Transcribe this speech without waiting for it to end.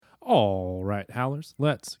All right, howlers,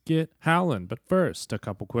 let's get howling. But first, a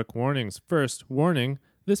couple quick warnings. First warning,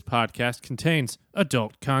 this podcast contains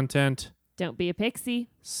adult content. Don't be a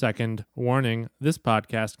pixie. Second warning, this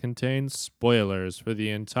podcast contains spoilers for the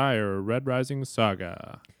entire Red Rising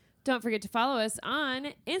saga. Don't forget to follow us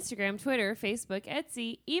on Instagram, Twitter, Facebook,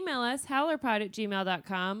 Etsy. Email us,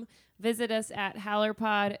 howlerpod@gmail.com. Visit us at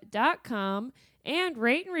howlerpod.com and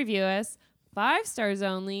rate and review us 5 stars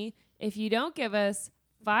only. If you don't give us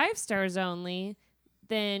 5 stars only,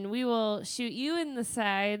 then we will shoot you in the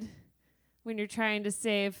side when you're trying to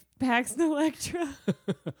save Pax and Electra.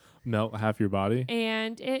 Melt half your body.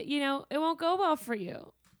 And it won't go well for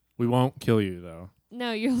you. We won't kill you, though.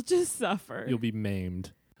 No, you'll just suffer. You'll be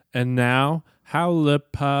maimed. And now,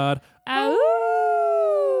 Howlerpod. Ow!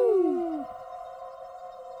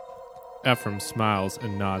 Ephraim smiles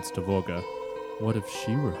and nods to Volga. What if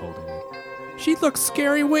she were holding it? She looks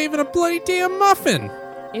scary waving a bloody damn muffin.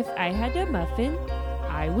 If I had a muffin,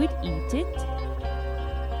 I would eat it.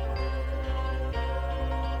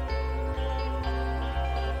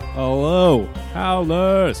 Hello,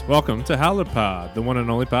 Howlers! Welcome to Howlerpod, the one and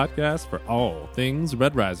only podcast for all things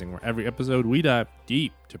Red Rising, where every episode we dive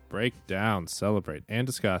deep to break down, celebrate, and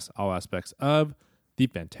discuss all aspects of the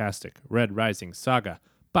fantastic Red Rising saga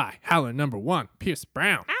by Howler number 1, Pierce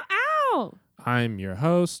Brown. Ow, ow! I'm your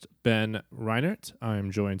host, Ben Reinert.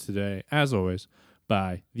 I'm joined today, as always,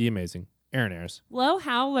 by the amazing Aaron Ayers. Hello,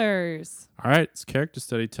 Howlers. All right, it's character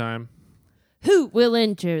study time. Who will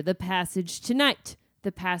enter the passage tonight?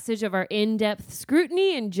 The passage of our in-depth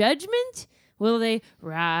scrutiny and judgment? Will they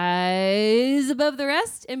rise above the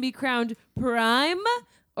rest and be crowned prime?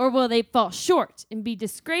 Or will they fall short and be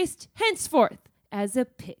disgraced henceforth as a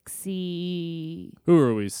pixie? Who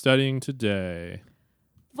are we studying today?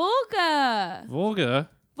 Volga! Volga?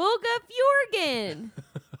 Volga Fjorgen!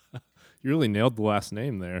 You really nailed the last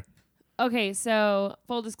name there. Okay, so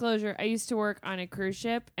full disclosure, I used to work on a cruise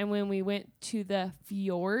ship, and when we went to the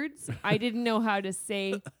fjords, I didn't know how to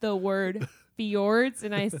say the word fjords,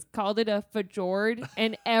 and I called it a fjord,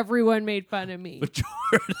 and everyone made fun of me.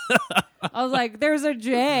 I was like, there's a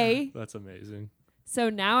J. That's amazing.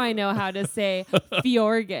 So now I know how to say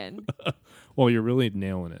Fjorgen. Well, you're really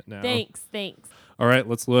nailing it now. Thanks. All right,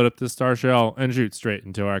 let's load up this star shell and shoot straight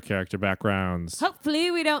into our character backgrounds.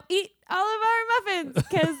 Hopefully we don't eat all of our muffins,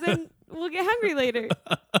 because then we'll get hungry later.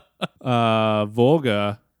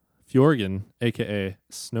 Volga Fjorgen, a.k.a.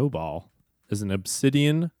 Snowball, is an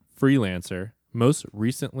Obsidian freelancer, most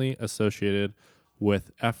recently associated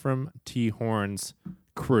with Ephraim T. Horn's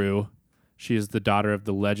crew. She is the daughter of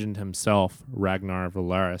the legend himself, Ragnar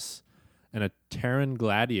Valaris, and a Terran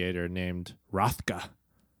gladiator named Rothka.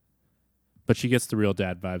 But she gets the real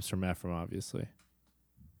dad vibes from Ephraim, obviously.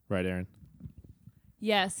 Right, Aaron?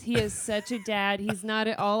 Yes, he is such a dad. He's not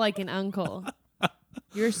at all like an uncle.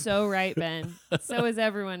 You're so right, Ben. So is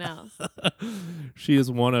everyone else. She is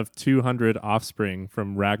one of 200 offspring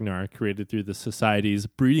from Ragnar created through the Society's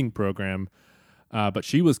breeding program, but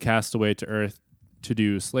she was cast away to Earth to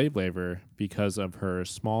do slave labor because of her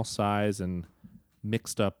small size and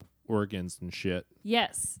mixed up organs and shit.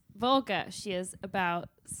 Yes, Volga. She is about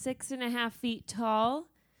 6.5 feet tall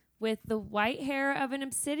with the white hair of an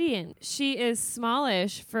obsidian. She is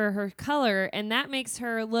smallish for her color, and that makes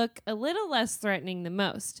her look a little less threatening than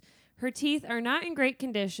most. Her teeth are not in great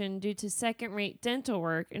condition due to second-rate dental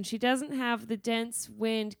work, and she doesn't have the dense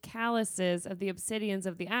wind calluses of the obsidians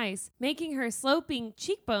of the ice, making her sloping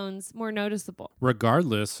cheekbones more noticeable.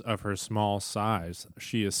 Regardless of her small size,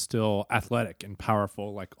 she is still athletic and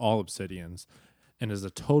powerful like all obsidians, and is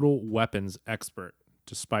a total weapons expert,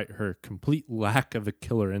 despite her complete lack of a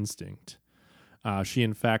killer instinct. She,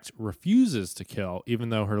 in fact, refuses to kill, even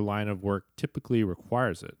though her line of work typically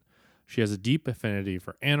requires it. She has a deep affinity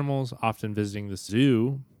for animals, often visiting the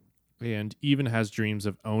zoo, and even has dreams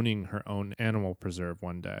of owning her own animal preserve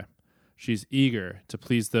one day. She's eager to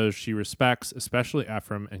please those she respects, especially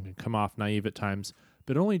Ephraim, and can come off naive at times,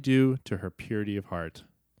 but only due to her purity of heart.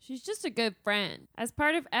 She's just a good friend. As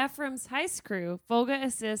part of Ephraim's heist crew, Volga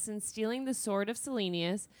assists in stealing the sword of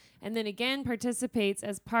Selenius, and then again participates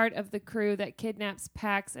as part of the crew that kidnaps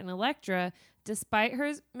Pax and Electra, despite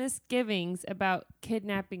her misgivings about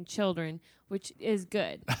kidnapping children, which is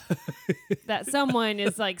good. That someone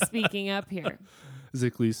is like speaking up here.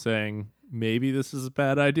 Basically saying, maybe this is a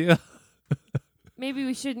bad idea. Maybe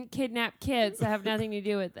we shouldn't kidnap kids that have nothing to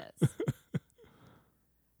do with this.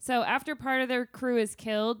 So after part of their crew is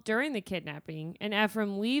killed during the kidnapping, and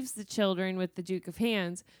Ephraim leaves the children with the Duke of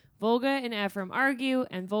Hands, Volga and Ephraim argue,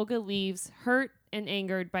 and Volga leaves, hurt and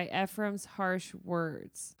angered by Ephraim's harsh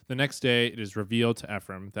words. The next day, it is revealed to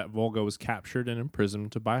Ephraim that Volga was captured and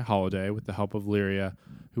imprisoned by Holiday with the help of Lyria,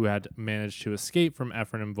 who had managed to escape from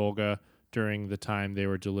Ephraim and Volga during the time they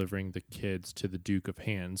were delivering the kids to the Duke of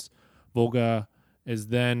Hands. Volga is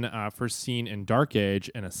then first seen in Dark Age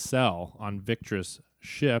in a cell on Victra's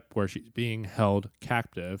ship where she's being held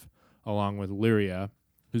captive, along with Lyria,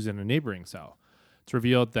 who's in a neighboring cell. It's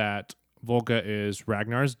revealed that Volga is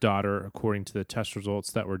Ragnar's daughter, according to the test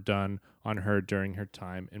results that were done on her during her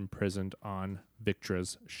time imprisoned on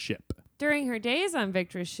Victra's ship. During her days on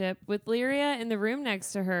Victra's ship, with Lyria in the room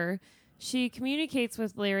next to her, she communicates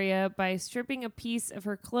with Lyria by stripping a piece of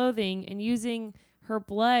her clothing and using her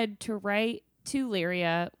blood to write to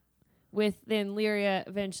Lyria, with then Lyria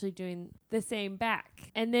eventually doing the same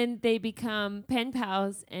back. And then they become pen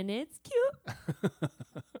pals, and it's cute.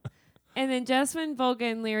 And then just when Volga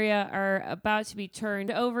and Lyria are about to be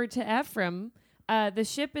turned over to Ephraim, the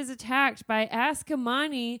ship is attacked by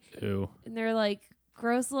Askamani. Ew. And they're like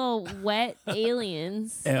gross little wet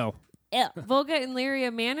aliens. Ew. Volga and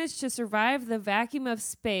Lyria manage to survive the vacuum of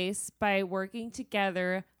space by working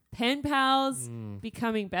together, pen pals,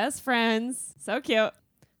 becoming best friends. So cute.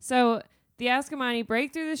 So the Askamani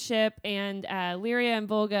break through the ship, and Lyria and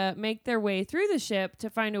Volga make their way through the ship to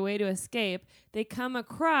find a way to escape. They come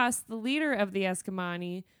across the leader of the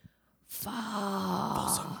Askamani, Fa.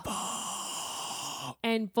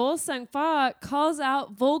 And Volsung Fa calls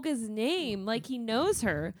out Volga's name like he knows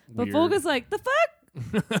her. But Weird. Volga's like, the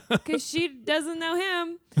fuck? Because she doesn't know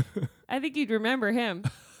him. I think you'd remember him.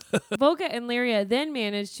 Volga and Lyria then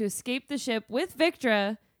manage to escape the ship with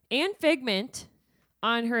Victra and Figment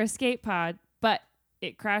on her escape pod, but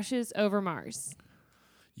it crashes over Mars.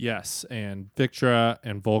 Yes, and Victra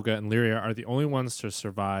and Volga and Lyria are the only ones to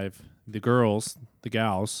survive. The girls, the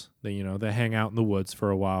gals, they hang out in the woods for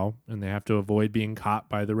a while, and they have to avoid being caught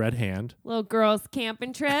by the Red Hand. Little girls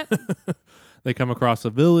camping trip. They come across a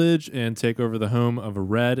village and take over the home of a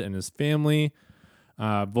Red and his family.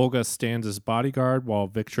 Volga stands as bodyguard while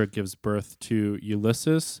Victra gives birth to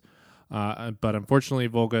Ulysses. But unfortunately,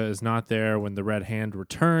 Volga is not there when the Red Hand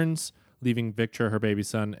returns, leaving Victra, her baby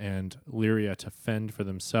son, and Lyria to fend for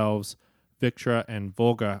themselves. Victra and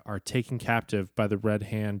Volga are taken captive by the Red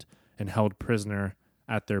Hand and held prisoner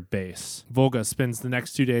at their base. Volga spends the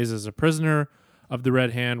next 2 days as a prisoner of the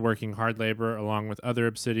Red Hand, working hard labor along with other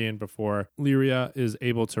Obsidian before Lyria is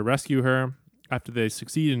able to rescue her. After they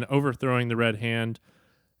succeed in overthrowing the Red Hand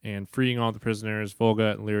and freeing all the prisoners,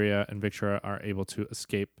 Volga, Lyria, and Victra are able to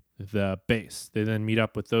escape the base. They then meet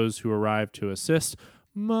up with those who arrive to assist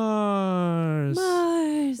Mars,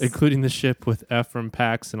 including the ship with Ephraim,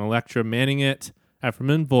 Pax, and Electra manning it. Ephraim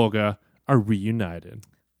and Volga are reunited.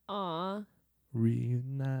 Aw.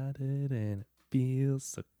 Reunited, and it feels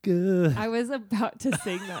so good. I was about to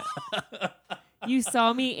sing that. You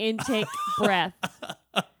saw me intake breath.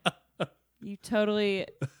 You totally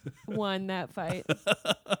won that fight.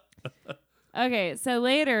 Okay, so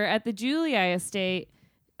later at the Julii estate,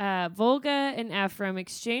 Volga and Ephraim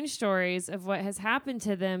exchange stories of what has happened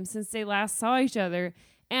to them since they last saw each other.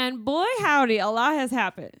 And boy, howdy, a lot has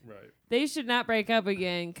happened. Right. They should not break up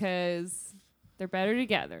again because they're better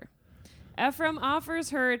together. Ephraim offers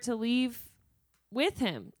her to leave with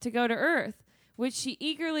him to go to Earth, which she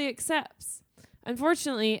eagerly accepts.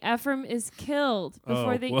 Unfortunately, Ephraim is killed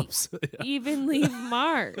before they even leave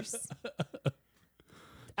Mars.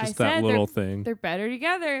 Just that little thing. They're better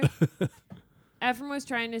together. Ephraim was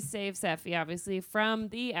trying to save Sephi, obviously, from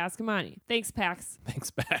the Askamani. Thanks, Pax. Thanks,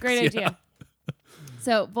 Pax. Great idea.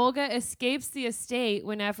 So Volga escapes the estate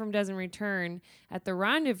when Ephraim doesn't return at the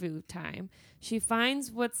rendezvous time. She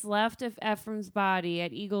finds what's left of Ephraim's body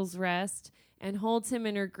at Eagle's Rest and holds him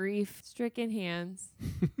in her grief-stricken hands.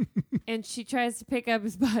 And she tries to pick up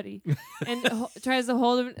his body and tries to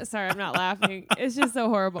hold him. Sorry, I'm not laughing. It's just so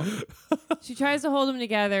horrible. She tries to hold him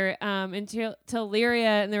together until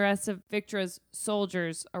Lyria and the rest of Victra's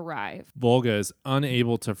soldiers arrive. Volga is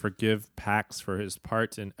unable to forgive Pax for his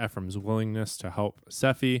part in Ephraim's willingness to help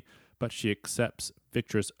Sephi, but she accepts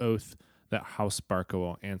Victra's oath that House Barca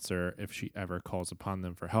will answer if she ever calls upon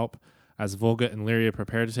them for help. As Volga and Lyria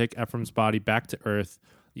prepare to take Ephraim's body back to Earth,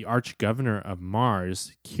 the arch-governor of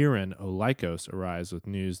Mars, Kiran Olikos, arrives with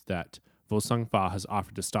news that Volsung Fa has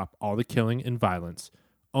offered to stop all the killing and violence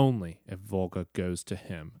only if Volga goes to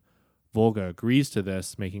him. Volga agrees to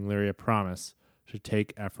this, making Lyria promise to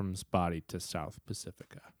take Ephraim's body to South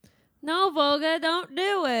Pacifica. No, Volga, don't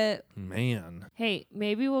do it. Man. Hey,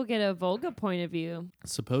 maybe we'll get a Volga point of view.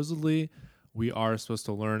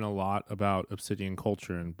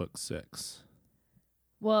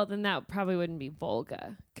 Well, then that probably wouldn't be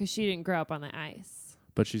Volga because she didn't grow up on the ice.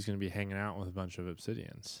 But she's going to be hanging out with a bunch of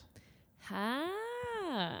obsidians.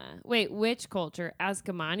 Wait, which culture?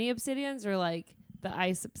 Askamani obsidians or like the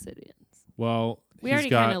ice obsidians? Well, we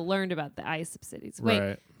already kind of learned about the ice obsidians. Wait,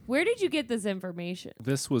 right. Where did you get this information?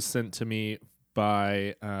 This was sent to me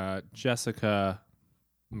by Jessica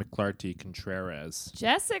McClarty Contreras.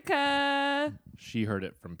 Jessica! She heard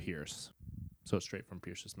it from Pierce. So it's straight from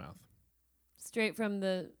Pierce's mouth. Straight from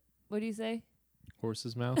the, what do you say?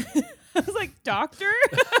 Horse's mouth? I was like, doctor?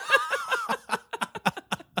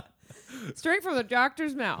 Straight from the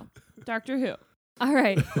doctor's mouth. Doctor Who. All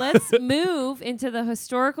right, let's move into the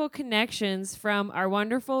historical connections from our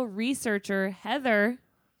wonderful researcher, Heather.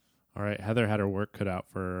 All right, Heather had her work cut out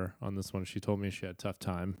for her on this one. She told me she had a tough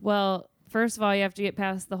time. Well, first of all, you have to get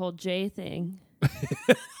past the whole J thing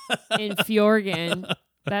in Fjorgen.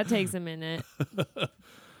 That takes a minute.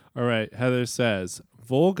 All right, Heather says,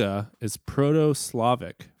 Volga is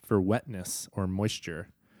Proto-Slavic for wetness or moisture,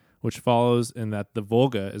 which follows in that the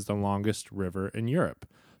Volga is the longest river in Europe,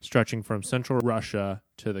 stretching from central Russia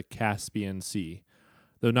to the Caspian Sea.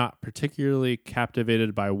 Though not particularly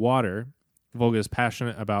captivated by water, Volga is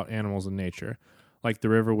passionate about animals and nature. Like the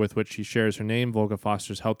river with which she shares her name, Volga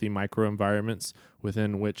fosters healthy microenvironments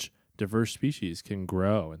within which diverse species can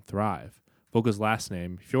grow and thrive. Volga's last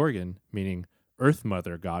name, Fjorgen, meaning Earth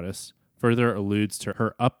Mother Goddess, further alludes to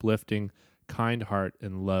her uplifting, kind heart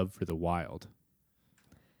and love for the wild.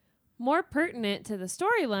 More pertinent to the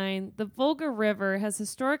storyline, the Volga River has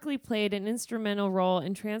historically played an instrumental role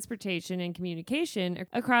in transportation and communication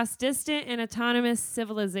across distant and autonomous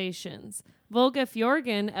civilizations. Volga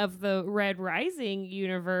Fjorgen of the Red Rising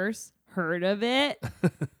universe, heard of it?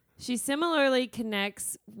 She similarly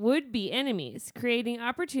connects would-be enemies, creating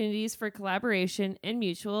opportunities for collaboration and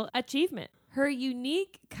mutual achievement. Her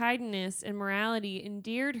unique kindness and morality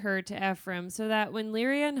endeared her to Ephraim so that when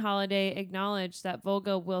Lyria and Holiday acknowledge that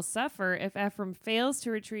Volga will suffer if Ephraim fails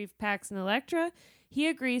to retrieve Pax and Electra, he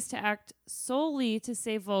agrees to act solely to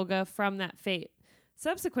save Volga from that fate.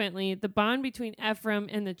 Subsequently, the bond between Ephraim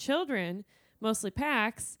and the children, mostly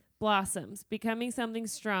Pax, blossoms, becoming something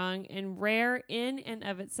strong and rare in and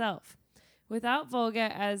of itself. Without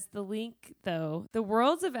Volga as the link, though, the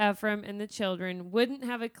worlds of Ephraim and the children wouldn't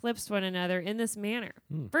have eclipsed one another in this manner.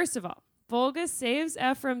 First of all, Volga saves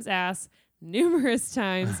Ephraim's ass numerous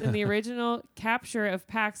times in the original capture of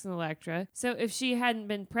Pax and Electra, so if she hadn't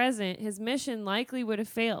been present, his mission likely would have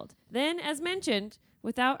failed. Then, as mentioned,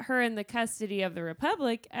 without her in the custody of the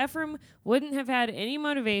Republic, Ephraim wouldn't have had any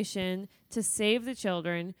motivation to save the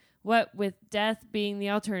children, what with death being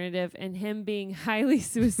the alternative and him being highly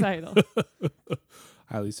suicidal.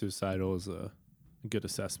 Highly suicidal is a good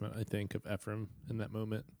assessment, I think, of Ephraim in that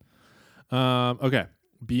moment. Okay.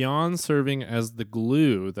 Beyond serving as the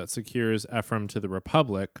glue that secures Ephraim to the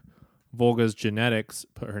Republic, Volga's genetics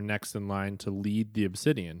put her next in line to lead the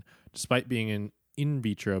Obsidian. Despite being an in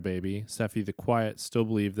vitro baby, Sephi the Quiet still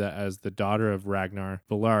believed that as the daughter of Ragnar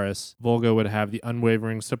Valaris, Volga would have the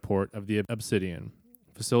unwavering support of the Obsidian,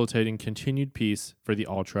 facilitating continued peace for the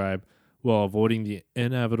All-Tribe while avoiding the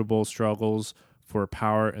inevitable struggles for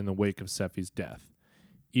power in the wake of Sephi's death.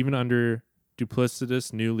 Even under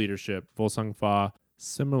duplicitous new leadership, Volsung Fa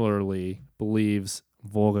similarly believes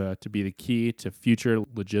Volga to be the key to future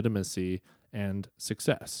legitimacy and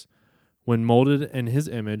success. When molded in his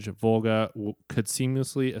image, Volga could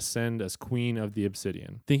seamlessly ascend as queen of the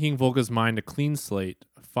Obsidian. Thinking Volga's mind a clean slate,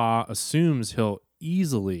 Fa assumes he'll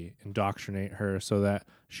easily indoctrinate her so that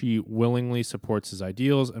she willingly supports his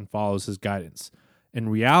ideals and follows his guidance. In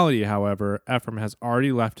reality, however, Ephraim has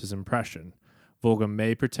already left his impression. Volga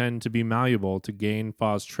may pretend to be malleable to gain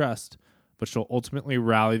Fa's trust, but she'll ultimately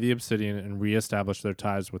rally the Obsidian and reestablish their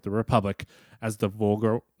ties with the Republic as the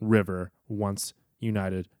Volga River once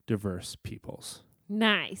united diverse peoples.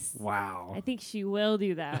 Nice. Wow. I think she will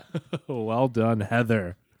do that. Well done,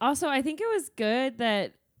 Heather. Also, I think it was good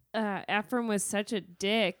that Ephraim was such a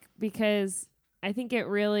dick because I think it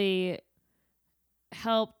really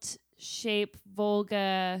helped shape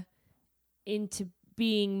Volga into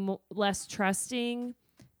being less trusting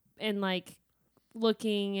and like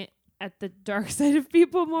looking at the dark side of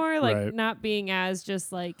people more, like Right. not being as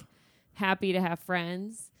just like happy to have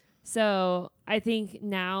friends. So I think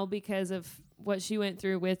now, because of what she went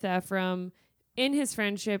through with Ephraim in his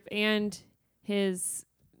friendship and his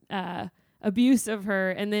abuse of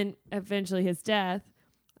her and then eventually his death,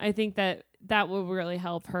 I think that will really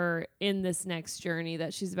help her in this next journey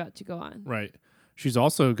that she's about to go on. Right. She's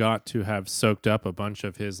also got to have soaked up a bunch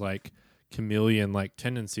of his like chameleon like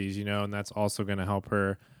tendencies, and that's also going to help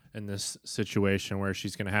her in this situation where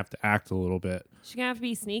she's going to have to act a little bit. She's going to have to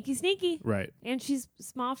be sneaky. Right. And she's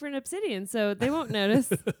small for an obsidian, so they won't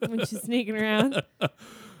notice when she's sneaking around.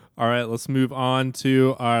 All right, let's move on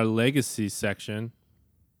to our legacy section.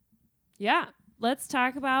 Yeah. Let's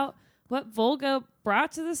talk about what Volga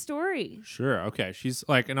brought to the story. Sure. Okay. She's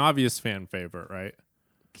like an obvious fan favorite, right?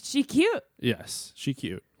 She cute. Yes. She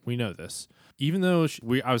cute. We know this. Even though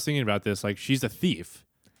I was thinking about this, like she's a thief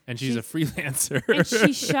and she's a freelancer. And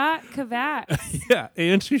she shot Kavax. Yeah.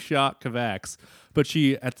 And she shot Kavax. But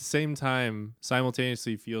she, at the same time,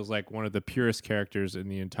 simultaneously feels like one of the purest characters in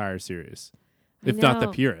the entire series, if not the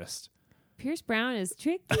purest. Pierce Brown is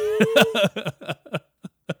tricky.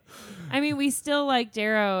 I mean, we still like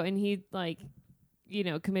Darrow, and he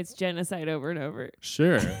commits genocide over and over.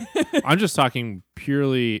 Sure. I'm just talking pure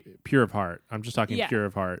of heart. I'm just talking pure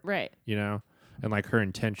of heart. Right. You know? And like her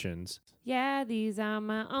intentions. Yeah, these are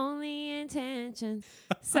my only intentions.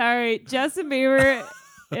 Sorry, Justin Bieber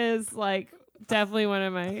is like definitely one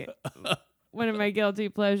of my guilty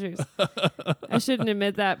pleasures. I shouldn't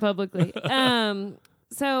admit that publicly.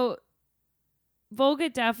 So Volga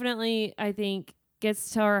definitely, I think,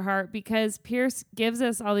 gets to her heart because Pierce gives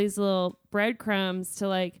us all these little breadcrumbs to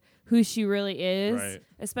like who she really is, right.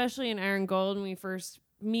 Especially in Iron Gold when we first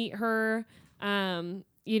meet her.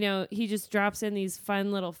 He just drops in these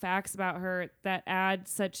fun little facts about her that add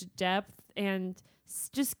such depth and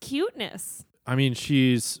just cuteness. I mean,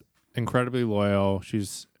 she's incredibly loyal.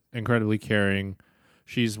 She's incredibly caring.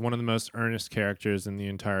 She's one of the most earnest characters in the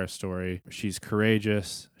entire story. She's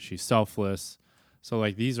courageous. She's selfless. So,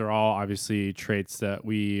 like, these are all obviously traits that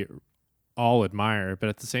we all admire. But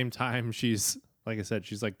at the same time, she's, like I said,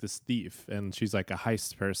 she's like this thief. And she's like a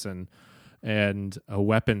heist person and a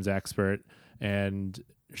weapons expert. And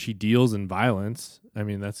she deals in violence. I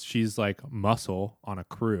mean, she's like muscle on a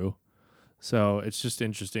crew. So it's just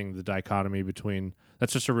interesting, the dichotomy between,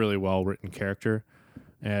 that's just a really well-written character.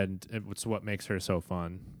 And it's what makes her so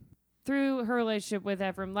fun. Through her relationship with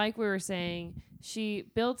Ephraim, like we were saying, she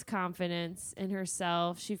builds confidence in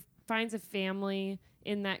herself. She finds a family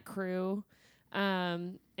in that crew.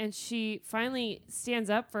 And she finally stands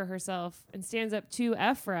up for herself and stands up to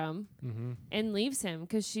Ephraim and leaves him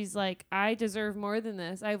because she's like, I deserve more than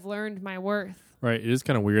this. I've learned my worth. Right. It is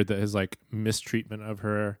kind of weird that his like mistreatment of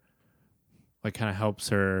her like kind of helps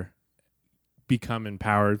her become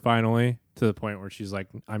empowered finally to the point where she's like,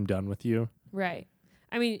 I'm done with you. Right.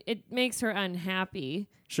 I mean, it makes her unhappy.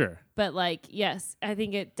 Sure. But like, yes, I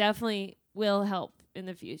think it definitely will help in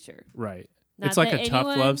the future. Right. Not it's like a tough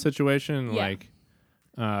love situation. Yeah. Like,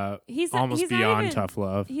 he's almost beyond tough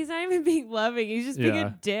love. He's not even being loving. He's just being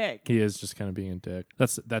a dick. He is just kind of being a dick.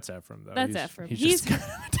 That's Ephraim though. That's Ephraim. He's just kind of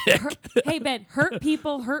a dick. Hey Ben, hurt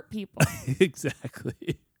people.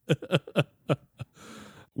 Exactly.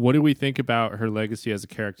 What do we think about her legacy as a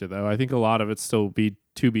character though? I think a lot of it still be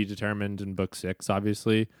to be determined in book 6,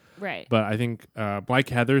 obviously. Right. But I think, like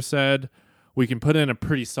Heather said, we can put in a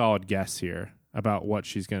pretty solid guess here about what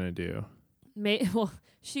she's going to do. Well,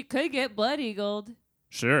 she could get blood eagled.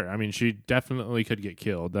 Sure. I mean, she definitely could get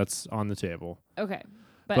killed. That's on the table. Okay.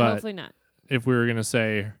 But hopefully not. If we were going to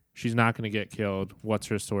say she's not going to get killed, what's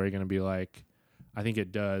her story going to be like? I think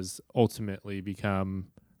it does ultimately become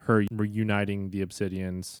her reuniting the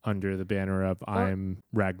Obsidians under the banner of I'm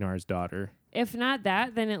Ragnar's daughter. If not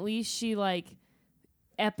that, then at least she like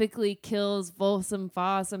epically kills Volsum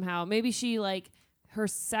Fa somehow. Maybe she like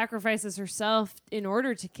sacrifices herself in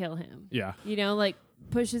order to kill him. Yeah. You know, like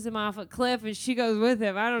pushes him off a cliff and she goes with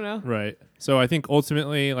him. I don't know. Right. So I think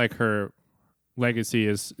ultimately like her legacy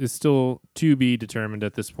is still to be determined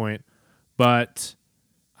at this point. But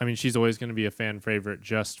I mean, she's always going to be a fan favorite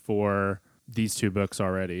just for these 2 books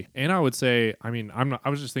already. And I would say, I mean, I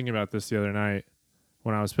was just thinking about this the other night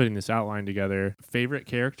when I was putting this outline together. Favorite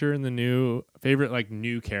character in the new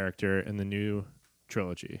character in the new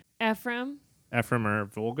trilogy. Ephraim or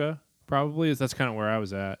Volga, probably. That's kind of where I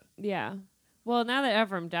was at. Yeah. Well, now that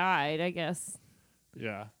Ephraim died, I guess.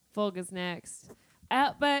 Yeah. Volga's next.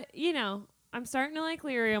 But, you know, I'm starting to like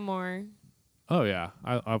Lyria more. Oh, yeah.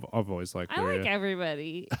 I've always liked Lyria. I like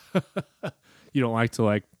everybody. You don't like to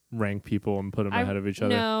like rank people and put them ahead of each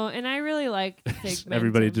other? No, and I really like Figmentum.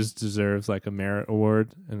 Everybody just deserves like a merit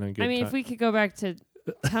award and then good if we could go back to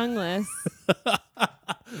Tongueless.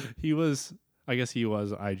 I guess he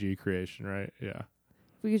was IG creation, right? Yeah.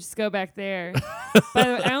 We could just go back there. By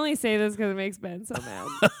the way, I only say this because it makes Ben so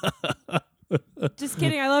mad. Just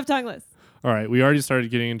kidding. I love Tongueless. All right. We already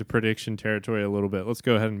started getting into prediction territory a little bit. Let's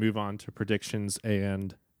go ahead and move on to predictions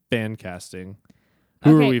and fan casting.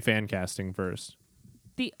 Who are we fan casting first?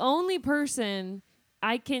 The only person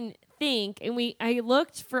I can think, and I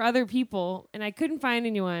looked for other people, and I couldn't find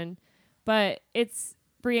anyone, but it's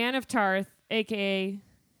Brienne of Tarth, a.k.a.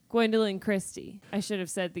 Gwendolyn Christie. I should have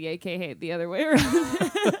said the a.k.a. the other way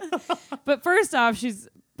around. But first off, she's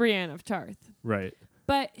Brienne of Tarth. Right.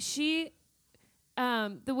 But she,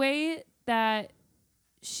 the way that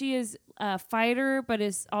she is a fighter, but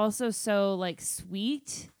is also so like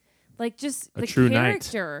sweet, like just A the true knight.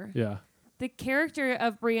 character. Yeah. The character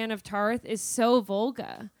of Brienne of Tarth is so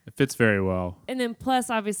Volga. It fits very well. And then plus,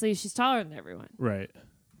 obviously, she's taller than everyone Right.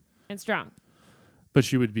 and strong. But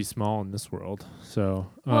she would be small in this world. So,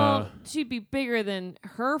 Well, she'd be bigger than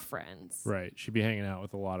her friends. right. She'd be hanging out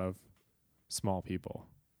with a lot of small people.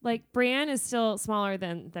 Like, Brienne is still smaller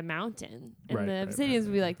than the mountain. And Right, the right, Obsidians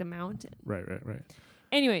would be like the mountain. Right.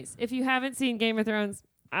 Anyways, if you haven't seen Game of Thrones,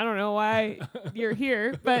 I don't know why you're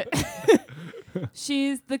here, but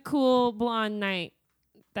she's the cool blonde knight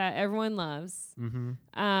that everyone loves.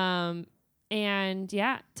 Mm-hmm. And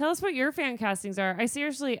yeah, tell us what your fan castings are.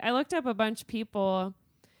 I looked up a bunch of people,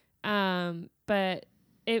 but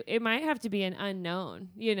it might have to be an unknown,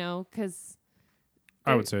 because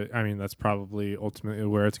I would say, that's probably ultimately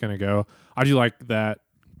where it's going to go. I do like that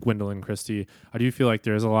Gwendolyn Christie. I do feel like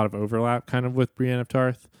there's a lot of overlap kind of with Brienne of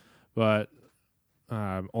Tarth, but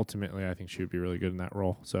ultimately I think she would be really good in that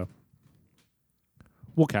role. So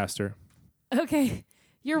we'll cast her. Okay.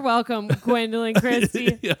 You're welcome, Gwendolyn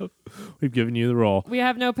Christie. Yeah. We've given you the role. We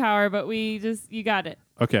have no power, but you got it.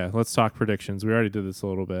 Okay, let's talk predictions. We already did this a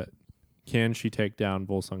little bit. Can she take down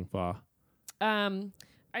Volsung Fa?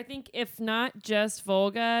 I think if not just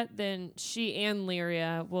Volga, then she and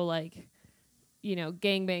Lyria will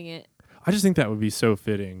gangbang it. I just think that would be so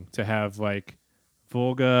fitting to have like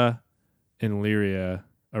Volga and Lyria,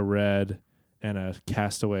 a red, and a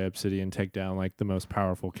castaway Obsidian take down like the most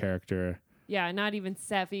powerful character. Yeah, not even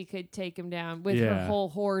Sephi could take him down with her Yeah. whole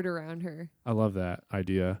horde around her. I love that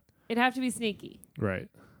idea. It'd have to be sneaky. Right.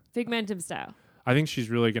 Figmentum style. I think she's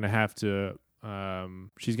really going to have to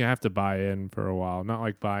she's going to have to buy in for a while. Not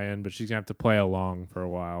like buy in, but she's going to have to play along for a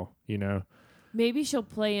while, Maybe she'll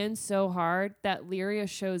play in so hard that Lyria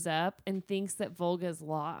shows up and thinks that Volga's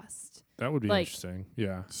lost. That would be Like, interesting.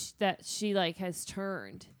 Yeah. That she has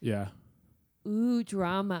turned. Yeah. Ooh,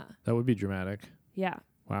 drama. That would be dramatic. Yeah.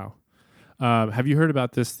 Wow. Have you heard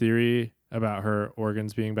about this theory about her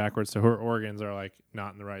organs being backwards? So her organs are like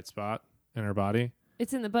not in the right spot in her body.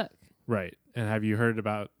 It's in the book. Right. And have you heard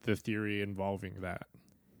about the theory involving that?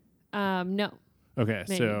 No. Okay,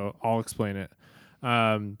 Maybe. so I'll explain it.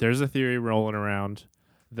 There's a theory rolling around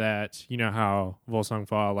that you know how Volsung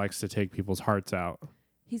Fa likes to take people's hearts out.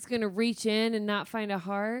 He's going to reach in and not find a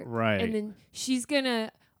heart. Right. And then she's going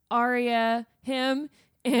to Arya him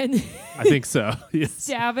and I think so. Yes.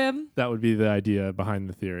 stab him. That would be the idea behind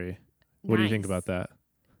the theory. What do you think Nice. about that?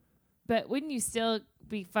 But wouldn't you still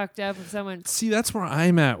be fucked up if someone... See, that's where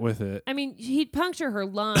I'm at with it. I mean, he'd puncture her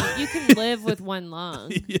lung. You can live with one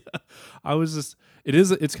lung. Yeah.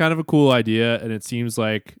 It's kind of a cool idea, and it seems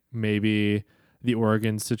like maybe the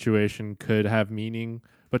organ situation could have meaning.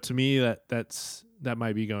 But to me, that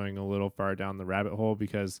might be going a little far down the rabbit hole,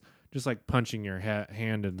 because just like punching your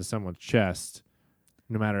hand into someone's chest,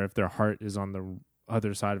 no matter if their heart is on the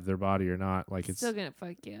other side of their body or not, like it's still going to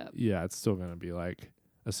fuck you up. yeah, it's still gonna be like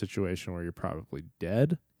a situation where you're probably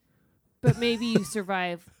dead. But maybe you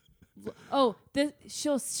survive. Oh,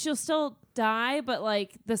 she'll still die, but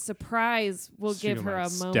like the surprise will So you give can, her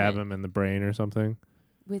like, a moment stab him in the brain or something.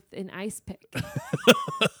 with an ice pick.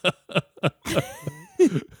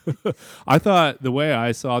 I thought the way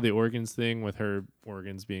I saw the organs thing with her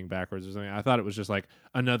organs being backwards or something, I thought it was just like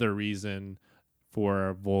another reason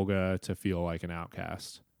for Volga to feel like an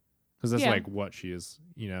outcast. Because that's Yeah. like what she is,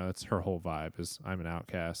 it's her whole vibe is I'm an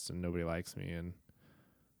outcast and nobody likes me and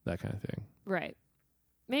that kind of thing. Right.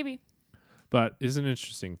 Maybe. But it's an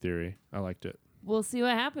interesting theory. I liked it. We'll see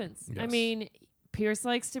what happens. I Yes. mean, Pierce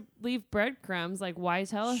likes to leave breadcrumbs. Like, why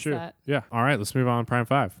tell us Sure. that? Yeah. All right. Let's move on. Prime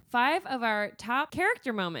 5. 5 of our top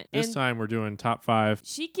character moment. This And time we're doing top 5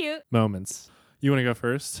 she cute. moments. You want to go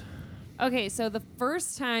first? Okay, so the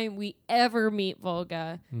first time we ever meet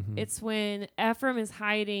Volga, it's when Ephraim is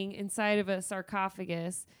hiding inside of a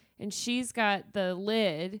sarcophagus, and she's got the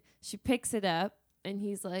lid. She picks it up, and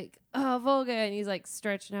he's like, "Oh, Volga," and he's like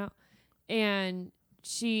stretching out, and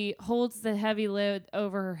she holds the heavy lid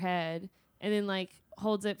over her head, and then like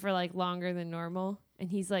holds it for like longer than normal,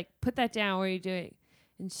 and he's like, "Put that down. What are you doing?"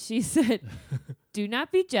 And she said, "Do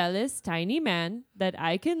not be jealous, tiny man, that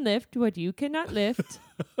I can lift what you cannot lift."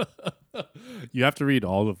 You have to read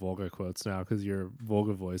all the Volga quotes now because your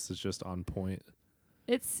Volga voice is just on point.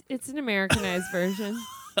 It's an Americanized version.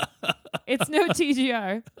 It's no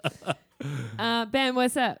TGR. Ben,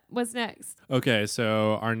 what's up? What's next? Okay,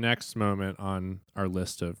 so our next moment on our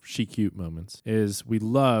list of she cute moments is we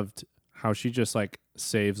loved how she just like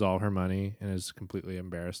saves all her money and is completely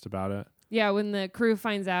embarrassed about it. Yeah, when the crew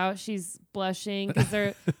finds out, she's blushing because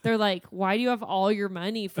they're like, "Why do you have all your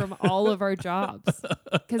money from all of our jobs?"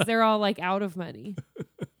 Because they're all like out of money.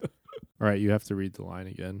 All right, you have to read the line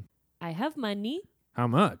again. I have money, How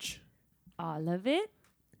much? all of it.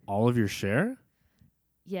 All of your share?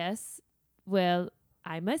 Yes. Well,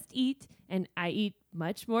 I must eat, and I eat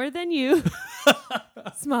much more than you,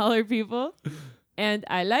 smaller people. And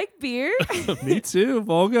I like beer. Me too,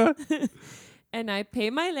 Volga. And I pay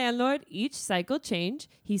my landlord each cycle change.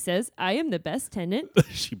 He says I am the best tenant.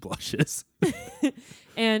 She blushes.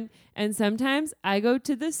 And sometimes I go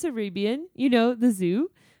to the Cerebian, you know, the zoo.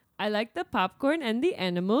 I like the popcorn and the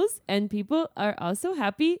animals, and people are also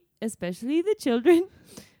happy, especially the children.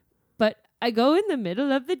 But I go in the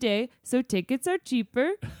middle of the day, so tickets are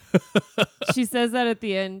cheaper. She says that at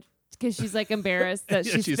the end because she's like embarrassed that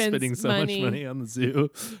Yeah, she she's spends spending so much money on the zoo.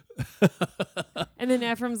 And then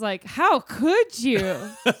Ephraim's like, "How could you?"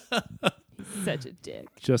 He's such a dick.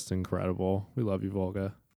 Just incredible. We love you,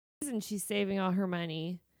 Volga. The reason she's saving all her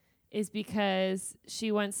money is because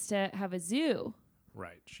she wants to have a zoo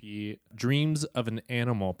Right. She dreams of an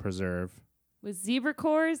animal preserve. with zebra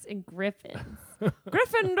cores and griffins.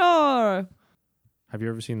 Gryffindor! Have you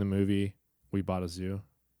ever seen the movie We Bought a Zoo?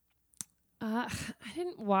 I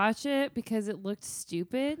didn't watch it because it looked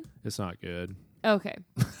stupid. It's not good. Okay.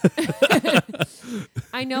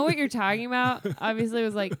 I know what you're talking about. Obviously, it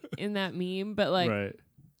was like in that meme, but like, Right.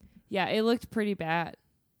 yeah, it looked pretty bad.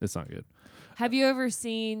 It's not good. Have you ever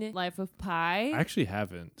seen Life of Pi? I actually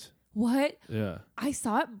haven't. What? Yeah. I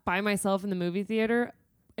saw it by myself in the movie theater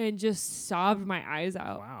and just sobbed my eyes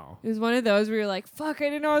out. Wow. It was one of those where you're like, fuck, I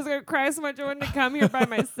didn't know I was going to cry so much. I wanted to come here by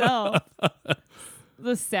myself.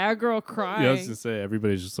 The sad girl crying. Yeah, I was going to say,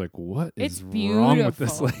 everybody's just like, what It's is wrong with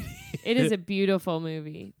this beautiful. lady? It is a beautiful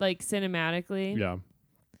movie. Like cinematically. Yeah.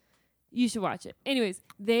 You should watch it. Anyways,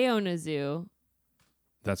 they own a zoo.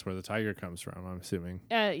 That's where the tiger comes from, I'm assuming.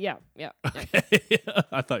 Yeah. Okay.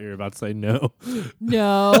 I thought you were about to say no.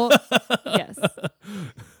 No. Yes.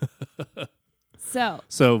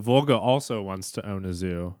 So, Volga also wants to own a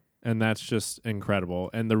zoo, and that's just incredible.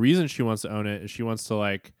 And the reason she wants to own it is she wants to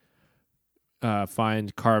like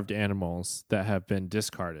find carved animals that have been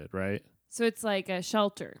discarded, right? so it's like a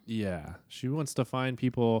shelter. Yeah. She wants to find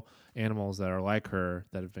animals that are like her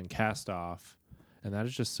that have been cast off, and that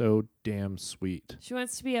is just so damn sweet. She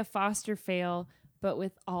wants to be a foster fail, but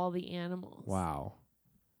with all the animals. Wow.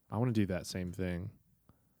 I want to do that same thing.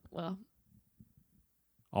 Well,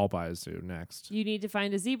 I'll buy a zoo next. you need to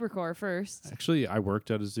find a zebra core first. Actually, I worked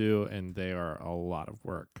at a zoo, and they are a lot of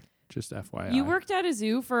work. Just FYI. You worked at a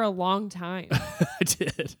zoo for a long time. I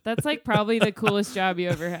did. That's like probably the coolest job you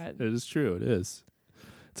ever had. It is true. It is.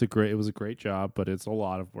 It was a great job, but it's a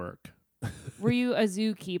lot of work. Were you a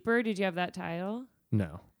zookeeper? Did you have that title?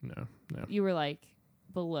 No. You were like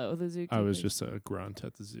below the zookeeper. I was just a grunt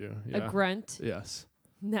at the zoo. Yeah. a grunt. Yes.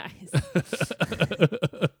 Nice.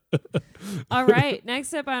 All right.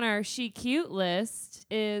 Next up on our She Cute list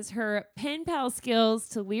is her pen pal skills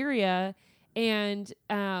to Lyria and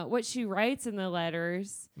what she writes in the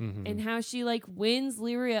letters Mm-hmm. and how she like wins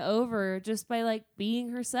Lyria over just by like being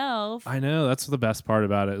herself. I know. That's the best part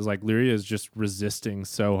about it is like Lyria is just resisting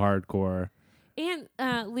so hardcore. And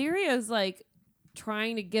Lyria is like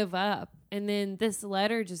trying to give up. And then this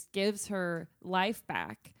letter just gives her life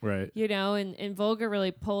back. Right. You know, and Volga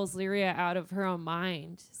really pulls Lyria out of her own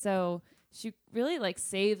mind. So she really like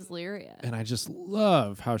saves Lyria. And I just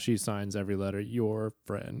love how she signs every letter, your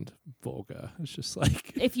friend, Volga. It's just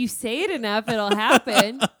like... If you say it enough, it'll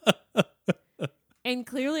happen. And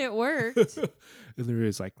clearly it worked. And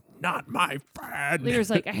Lyria's like, not my friend. Lyria's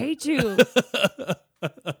like, I hate you.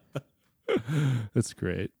 That's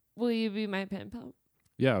great. Will you be my pen pal?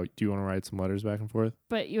 Yeah. Do you want to write some letters back and forth?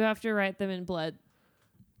 But you have to write them in blood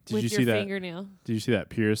Did with you your see that? fingernail. Did you see that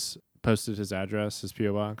Pierce posted his address, his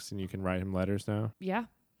P.O. box, and you can write him letters now? Yeah.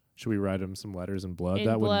 Should we write him some letters in blood? In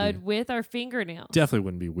That blood wouldn't with our fingernails. be, definitely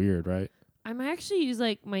wouldn't be weird, right? I might actually use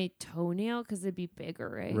like my toenail because it'd be bigger,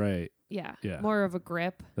 right? Right. Yeah. Yeah. More of a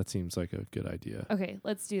grip. That seems like a good idea. Okay,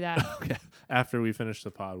 let's do that. Okay. After we finish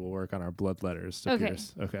the pod, we'll work on our blood letters to Okay.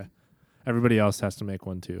 Pierce. Okay. Everybody else has to make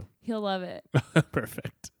one too. He'll love it.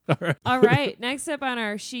 Perfect. All right. All right. Next up on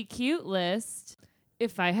our She Cute list,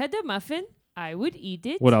 if I had a muffin, I would eat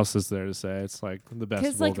it. What else is there to say? It's like the best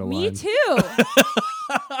Because, like, Volga me line. too.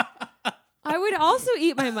 I would also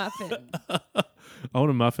eat my muffin. I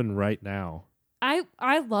want a muffin right now.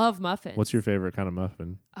 I love muffins. What's your favorite kind of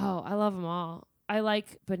muffin? Oh, I love them all. I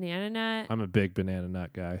like banana nut. I'm a big banana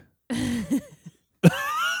nut guy.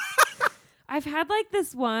 I've had like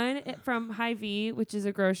this one from Hy-Vee, which is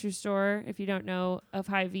a grocery store. If you don't know of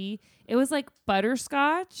Hy-Vee, it was like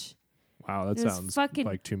butterscotch. Wow, that It was sounds fucking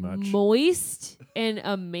like too much. moist and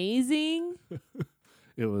amazing.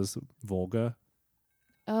 It was Volga.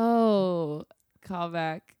 Oh,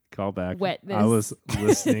 callback. Call back. Wetness. I was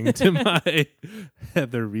listening to my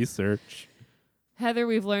Heather research. Heather,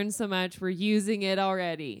 we've learned so much. We're using it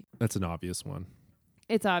already. That's an obvious one.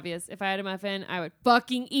 It's obvious. If I had a muffin, I would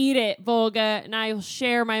fucking eat it, Volga, and I will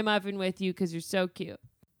share my muffin with you because you're so cute.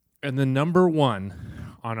 And the number one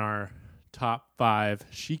on our top 5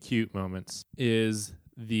 she cute moments is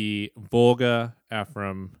the Volga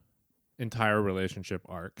Ephraim entire relationship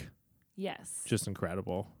arc. Yes. Just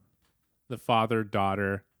incredible. The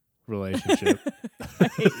father-daughter relationship. I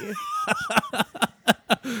hate you.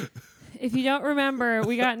 If you don't remember,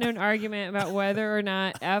 we got into an argument about whether or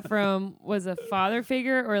not Ephraim was a father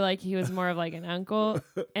figure or like he was more of like an uncle.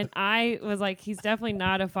 And I was like, he's definitely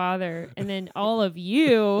not a father. And then all of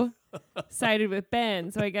you sided with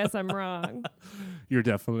Ben. So I guess I'm wrong. You're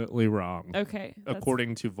definitely wrong. Okay.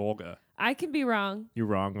 According to Volga. I can be wrong. You're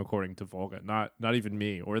wrong according to Volga. Not even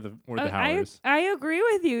me or the Howlers. I agree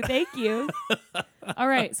with you. Thank you. All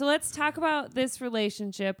right. So let's talk about this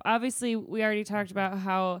relationship. Obviously, we already talked about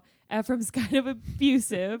how Ephraim's kind of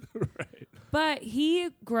abusive. Right. But he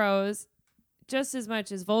grows just as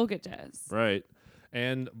much as Volga does. Right.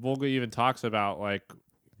 And Volga even talks about like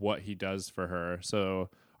what he does for her. So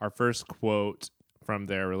our first quote from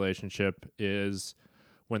their relationship is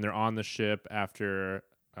when they're on the ship after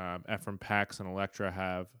Ephraim, Pax, and Electra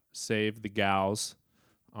have saved the gals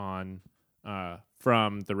on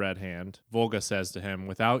from the Red Hand. Volga says to him,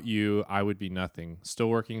 "Without you, I would be nothing, still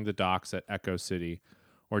working the docks at Echo City,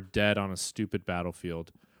 or dead on a stupid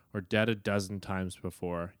battlefield, or dead a dozen times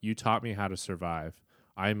before. You taught me how to survive.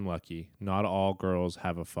 I'm lucky. Not all girls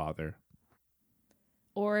have a father."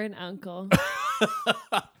 Or an uncle.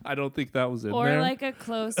 I don't think that was in or there. Or like a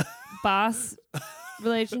close boss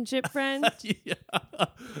relationship friend. Yeah.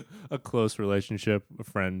 A close relationship, a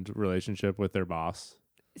friend relationship with their boss.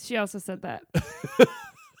 She also said that.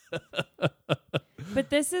 But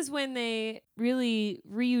this is when they really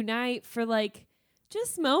reunite for like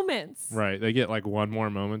just moments. Right. They get like one more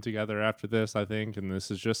moment together after this, I think. And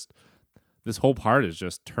this whole part is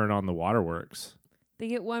just turn on the waterworks. They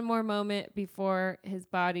get one more moment before his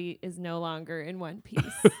body is no longer in one piece.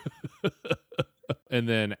 And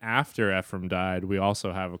then after Ephraim died, we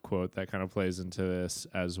also have a quote that kind of plays into this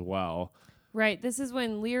as well. Right. This is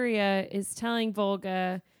when Lyria is telling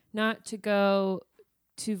Volga not to go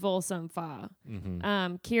to Volsung Fa.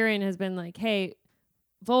 Mm-hmm. Kieran has been like, "Hey,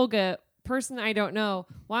 Volga, person I don't know,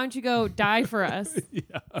 why don't you go die for us?" Yeah.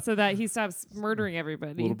 So that he stops murdering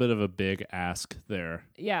everybody. A little bit of a big ask there.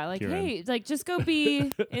 Yeah, like, Kieran. hey, like just go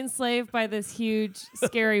be enslaved by this huge,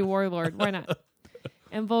 scary warlord. Why not?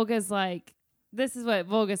 And Volga's like, this is what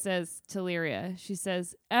Volga says to Lyria. She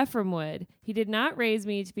says, "Ephraim would. He did not raise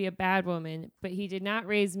me to be a bad woman, but he did not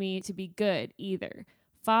raise me to be good either.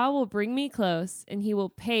 Fa will bring me close, and he will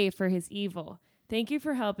pay for his evil. Thank you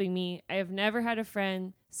for helping me. I have never had a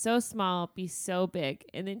friend so small be so big."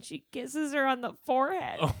 And then she kisses her on the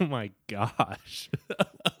forehead. Oh my gosh.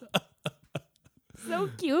 So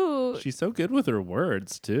cute. She's so good with her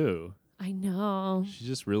words too. I know. She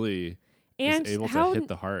just really And is able how to hit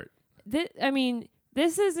the heart.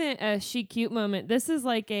 This isn't a she cute moment. This is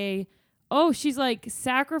like she's like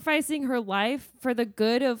sacrificing her life for the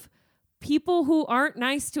good of people who aren't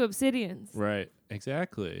nice to Obsidians. Right.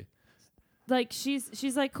 Exactly. Like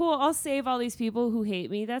she's like, cool, I'll save all these people who hate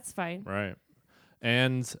me. That's fine. Right.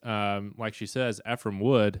 And like she says, Ephraim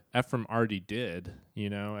would. Ephraim already did.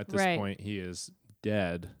 At this point, he is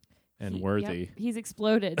dead and worthy. Yep, he's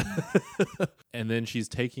exploded. And then she's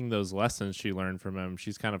taking those lessons she learned from him.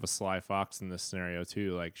 She's kind of a sly fox in this scenario,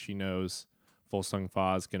 too. Like, she knows Volsung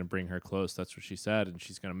Fa is going to bring her close. That's what she said. And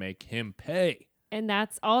she's going to make him pay. And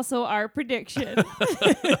that's also our prediction.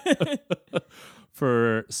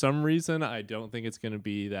 For some reason, I don't think it's going to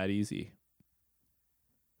be that easy.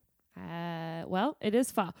 Well, it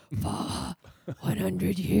is Fa. Fa,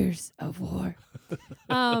 100 years of war.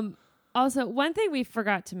 Also, one thing we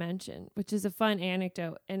forgot to mention, which is a fun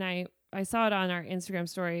anecdote, and I saw it on our Instagram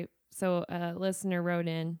story, so a listener wrote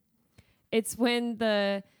in. It's when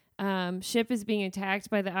the ship is being attacked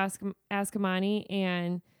by the Askamani,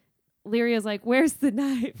 and Lyria's like, "Where's the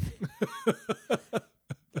knife?"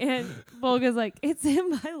 And Volga's like, "It's in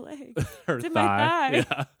my leg. Her it's in thigh. my thigh."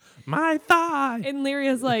 Yeah. My thigh. And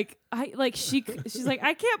Lyria's like, she's like,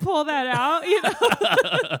 I can't pull that out.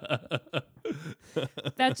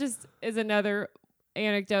 That just is another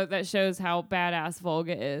anecdote that shows how badass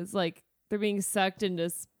Volga is. Like, they're being sucked into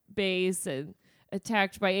space and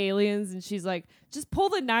attacked by aliens, and she's like, just pull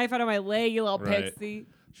the knife out of my leg, you little pixie.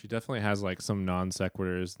 She definitely has like some non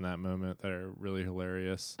sequiturs in that moment that are really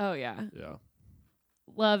hilarious. Oh yeah. Yeah.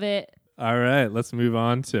 Love it. All right, let's move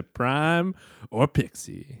on to Prime or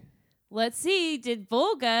Pixie. Let's see, did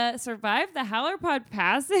Volga survive the Howlerpod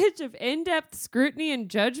passage of in-depth scrutiny and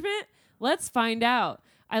judgment? Let's find out.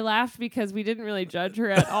 I laughed because we didn't really judge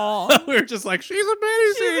her at all. We were just like, she's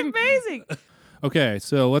amazing. She's amazing. Okay,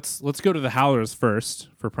 so let's go to the Howlers first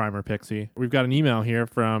for Prime or Pixie. We've got an email here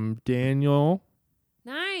from Daniel.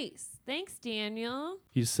 Nice. Thanks, Daniel.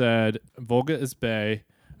 He said, Volga is bae.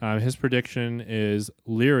 His prediction is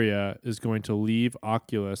Lyria is going to leave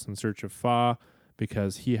Oculus in search of Fa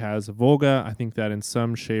because he has Volga. I think that in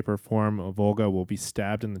some shape or form, Volga will be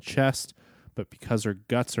stabbed in the chest, but because her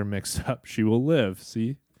guts are mixed up, she will live.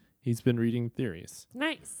 See? He's been reading theories.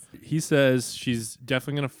 Nice. He says she's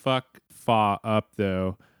definitely going to fuck Fa up,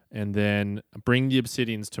 though, and then bring the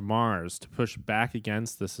Obsidians to Mars to push back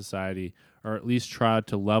against the Society, or at least try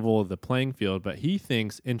to level the playing field. But he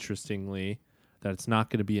thinks, interestingly, that it's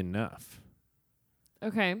not going to be enough.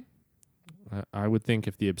 Okay. I would think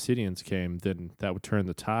if the Obsidians came, then that would turn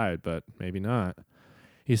the tide, but maybe not.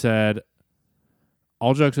 He said,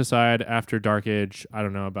 all jokes aside, after Dark Age, I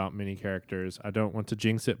don't know about many characters. I don't want to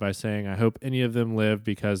jinx it by saying I hope any of them live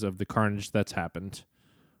because of the carnage that's happened.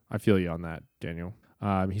 I feel you on that, Daniel.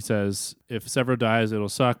 He says, if Severo dies, it'll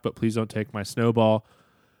suck, but please don't take my snowball.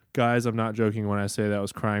 Guys, I'm not joking when I say that I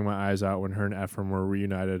was crying my eyes out when her and Ephraim were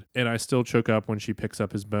reunited, and I still choke up when she picks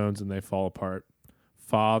up his bones and they fall apart.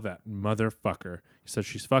 Fa, that motherfucker. He says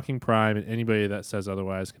she's fucking Prime, and anybody that says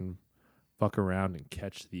otherwise can fuck around and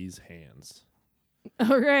catch these hands.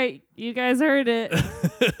 All right. You guys heard it.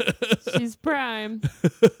 She's Prime.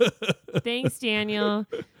 Thanks, Daniel.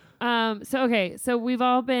 So we've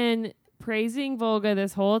all been praising Volga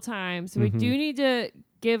this whole time, so we do need to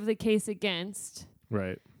give the case against.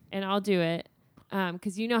 Right. And I'll do it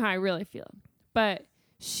because you know how I really feel. But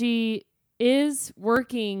she is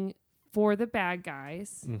working for the bad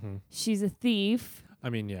guys. Mm-hmm. She's a thief. I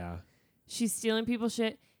mean, yeah. She's stealing people's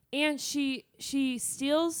shit. And she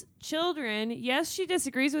steals children. Yes, she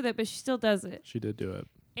disagrees with it, but she still does it. She did do it.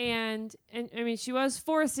 And I mean, she was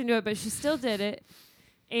forced into it, but she still did it.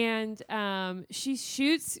 And she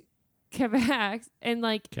shoots Kavax and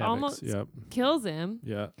almost kills him.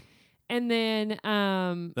 Yeah. And then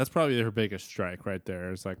that's probably her biggest strike right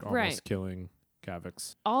there. Is like almost killing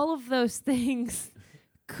Kavax. All of those things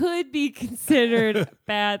could be considered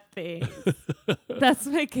bad things. That's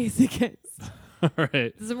my case against. All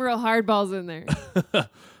right. There's some real hardballs in there.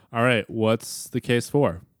 All right. What's the case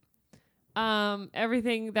for?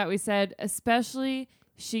 Everything that we said, especially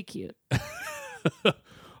she cute.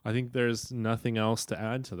 I think there's nothing else to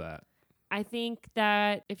add to that. I think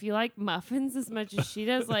that if you like muffins as much as she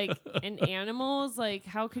does, and animals,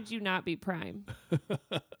 how could you not be Prime?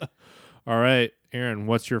 All right, Aaron,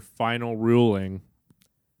 what's your final ruling?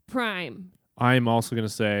 Prime. I'm also going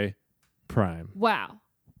to say Prime. Wow.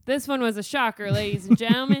 This one was a shocker, ladies and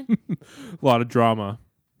gentlemen. A lot of drama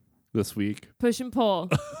this week. Push and pull.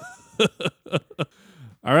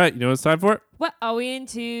 All right, you know what it's time for? What are we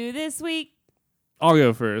into this week? I'll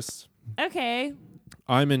go first. Okay.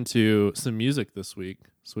 I'm into some music this week,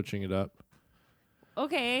 switching it up.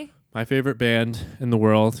 Okay. My favorite band in the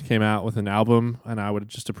world came out with an album, and I would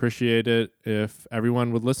just appreciate it if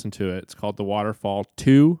everyone would listen to it. It's called The Waterfall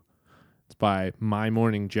 2. It's by My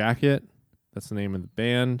Morning Jacket. That's the name of the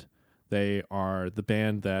band. They are the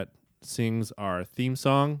band that sings our theme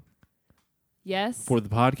song. Yes. For the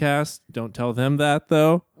podcast. Don't tell them that,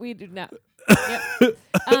 though. We do not.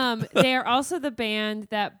 They are also the band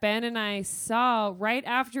that Ben and I saw right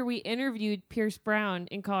after we interviewed Pierce Brown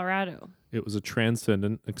in Colorado. It was a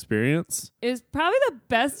transcendent experience. It was probably the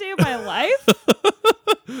best day of my life.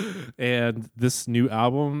 And this new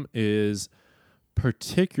album is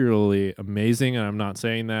particularly amazing, and I'm not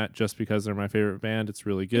saying that just because they're my favorite band. It's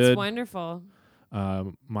really good. It's wonderful.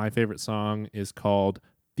 My favorite song is called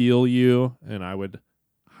Feel You, and I would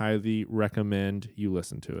highly recommend you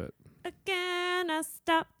listen to it. Again, I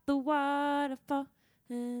stop the waterfall.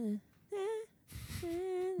 I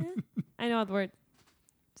know all the words.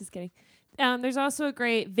 Just kidding. There's also a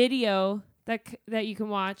great video that you can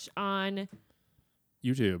watch on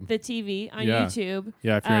YouTube. The TV on YouTube.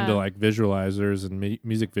 Yeah, if you're into visualizers and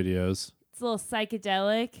music videos. It's a little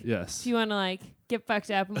psychedelic. Yes. If you want to get fucked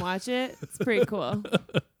up and watch it, it's pretty cool.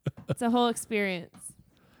 It's a whole experience.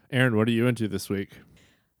 Aaron, what are you into this week?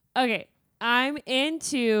 Okay, I'm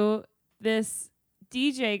into this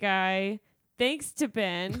DJ guy. Thanks to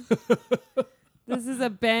Ben. This is a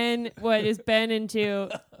Ben. What is Ben into?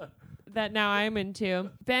 That now I'm into.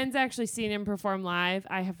 Ben's actually seen him perform live.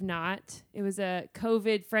 I have not. It was a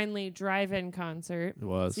COVID-friendly drive-in concert. It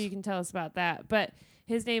was. So you can tell us about that. But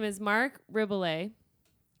his name is Mark Riboulet.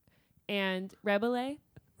 And Reboulet?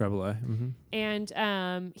 Rebel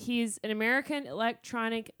And he's an American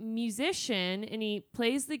electronic musician, and he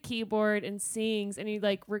plays the keyboard and sings, and he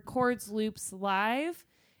like records loops live,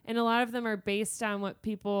 and a lot of them are based on what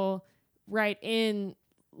people write in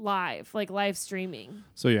live, like live streaming.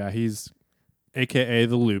 So yeah, he's AKA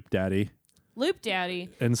the Loop Daddy. Loop Daddy.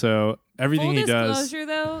 And so everything he does. Full disclosure,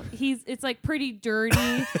 though, it's like pretty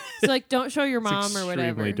dirty. So like, don't show your mom or whatever.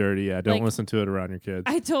 Extremely dirty. Yeah, don't Like, listen to it around your kids.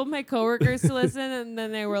 I told my coworkers to listen, and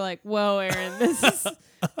then they were like, "Whoa, Aaron, this is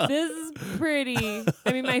pretty."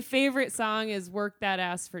 I mean, my favorite song is "Work That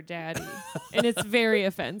Ass for Daddy," and it's very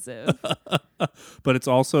offensive But it's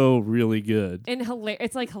also really good. and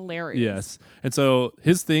it's like hilarious. Yes. And so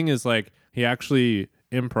his thing is like he actually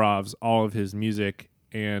improvs all of his music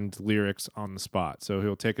and lyrics on the spot. So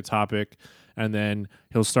he'll take a topic and then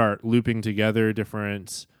he'll start looping together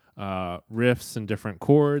different riffs and different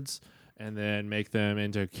chords and then make them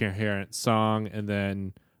into a coherent song and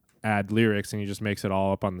then add lyrics, and he just makes it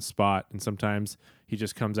all up on the spot. And sometimes he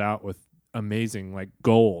just comes out with amazing like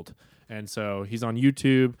gold. And so he's on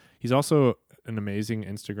YouTube. He's also an amazing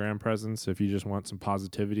Instagram presence if you just want some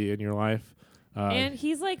positivity in your life. And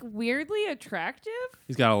he's like weirdly attractive.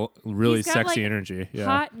 He's got a really He's got, sexy like, energy. Yeah.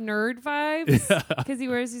 Hot nerd vibes because he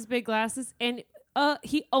wears these big glasses, and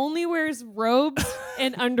he only wears robes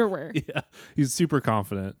and underwear. Yeah. He's super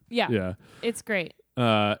confident. Yeah. Yeah. It's great.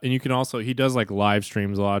 And you can also, he does like live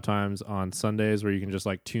streams a lot of times on Sundays where you can just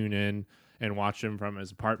like tune in and watch him from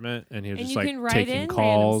his apartment, and he'll And just you like can write taking in random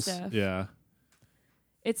calls. stuff. Yeah.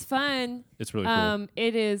 It's fun. It's really cool.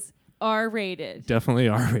 It is R-rated. Definitely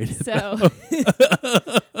R-rated. So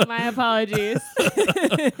my apologies.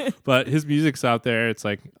 But his music's out there. It's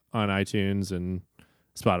like on iTunes and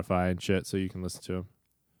Spotify and shit, so you can listen to him.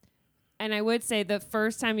 And I would say the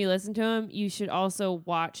first time you listen to him, you should also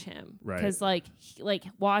watch him. Right. Because like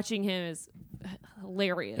watching him is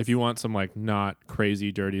hilarious. If you want some like not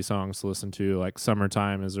crazy dirty songs to listen to, like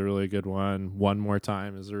Summertime is a really good one. One More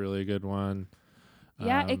Time is a really good one.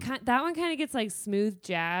 Yeah, that one kind of gets like smooth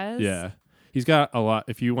jazz. Yeah. He's got a lot.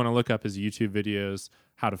 If you want to look up his YouTube videos,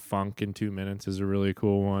 How to Funk in 2 minutes is a really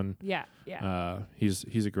cool one. Yeah, yeah.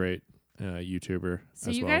 He's a great YouTuber. So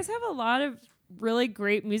as you well. guys have a lot of really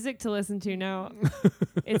great music to listen to now.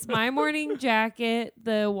 It's My Morning Jacket,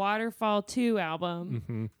 the Waterfall 2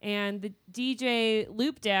 album, and the DJ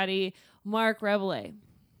Loop Daddy, Mark Riboulet.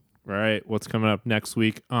 Right. What's coming up next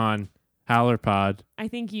week on Howler Pod? I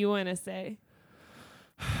think you want to say.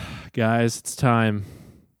 Guys, it's time.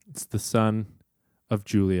 It's the son of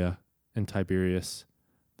Julia and Tiberius,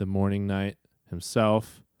 the morning knight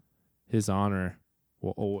himself. His honor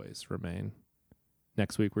will always remain.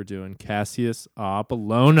 Next week we're doing Cassius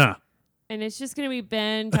Apollonia. And it's just going to be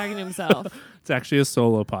Ben talking to himself. It's actually a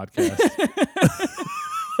solo podcast.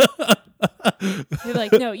 You're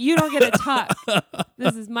like, no, you don't get to talk.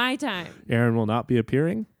 This is my time. Aaron will not be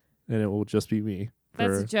appearing, and it will just be me.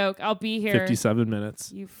 That's for a joke. I'll be here. 57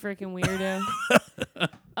 minutes. You freaking weirdo.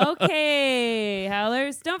 Okay,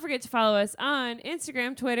 Howlers. Don't forget to follow us on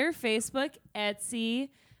Instagram, Twitter, Facebook, Etsy.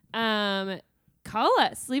 Call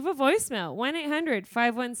us. Leave a voicemail.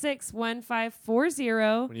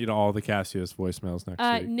 1-800-516-1540. We need all the Cassius voicemails next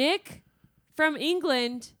week. Nick from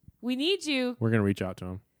England, we need you. We're going to reach out to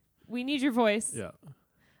him. We need your voice. Yeah.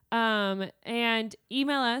 And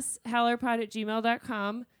email us,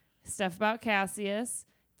 howlerpod@gmail.com. Stuff about Cassius.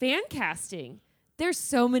 Fan casting. There's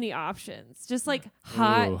so many options. Just like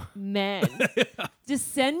hot men.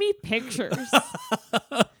 Just send me pictures.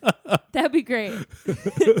 That'd be great.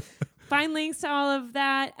 Find links to all of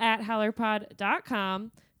that at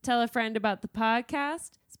howlerpod.com. Tell a friend about the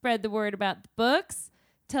podcast. Spread the word about the books.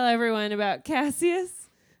 Tell everyone about Cassius.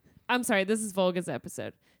 I'm sorry, this is Volga's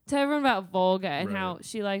episode. Tell everyone about Volga and how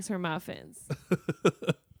she likes her muffins.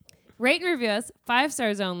 Rate and review us, 5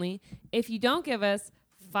 stars only. If you don't give us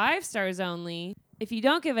 5 stars only,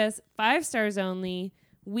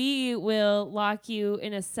 we will lock you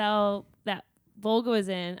in a cell that Volga was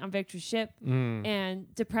in on Victor's ship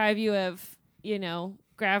and deprive you of,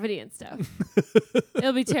 gravity and stuff.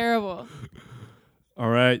 It'll be terrible. All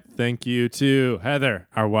right. Thank you to Heather,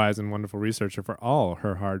 our wise and wonderful researcher, for all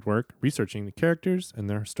her hard work researching the characters and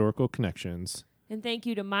their historical connections. And thank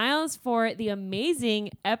you to Miles for the amazing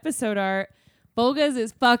episode art. Bolga's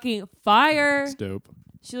is fucking fire. It's dope.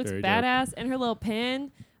 She looks Very badass. And her little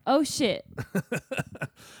pin. Oh, shit.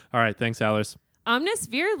 All right. Thanks, Alice.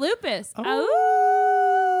 Omnisphere lupus.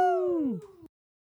 Oh. Oh.